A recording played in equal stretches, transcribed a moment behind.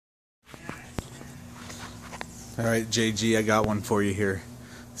Alright, JG, I got one for you here.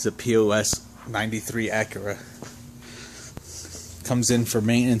 It's a POS 93 Acura. Comes in for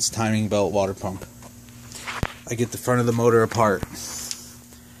maintenance, timing belt, water pump. I get the front of the motor apart,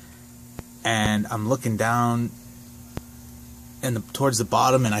 and I'm looking down towards the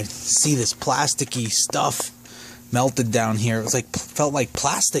bottom, and I see this plasticky stuff melted down here. It was like, felt like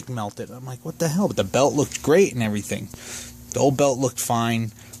plastic melted. I'm like, what the hell? But the belt looked great and everything. The old belt looked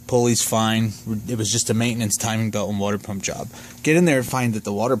fine. Pulley's fine. It was just a maintenance timing belt and water pump job. Get in there and find that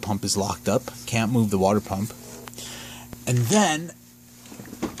the water pump is locked up. Can't move the water pump. And then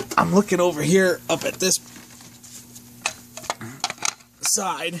I'm looking over here up at this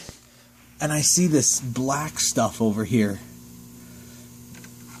side, and I see this black stuff over here.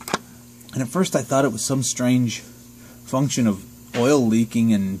 And at first I thought it was some strange function of oil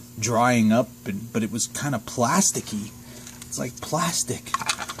leaking and drying up, but it was kind of plasticky. It's like plastic.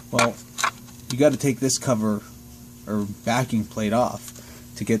 Well, you got to take this cover or backing plate off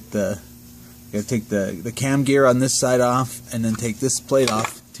to get you got to take the cam gear on this side off, and then take this plate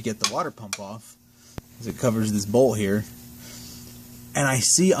off to get the water pump off, as it covers this bolt here. And I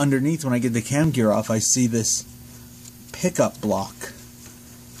see underneath, when I get the cam gear off, I see this pickup block,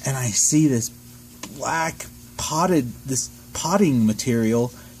 and I see this black potting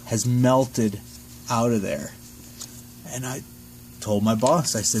material has melted out of there. And I told my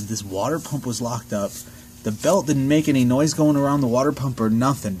boss, I said, this water pump was locked up. The belt didn't make any noise going around the water pump or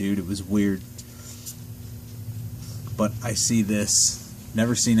nothing, dude. It was weird. But I see this.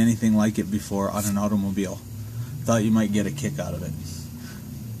 Never seen anything like it before on an automobile. Thought you might get a kick out of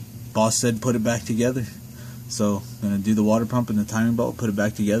it. Boss said put it back together. So I'm going to do the water pump and the timing belt, put it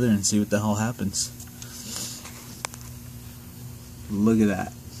back together, and see what the hell happens. Look at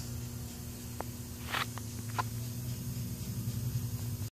that.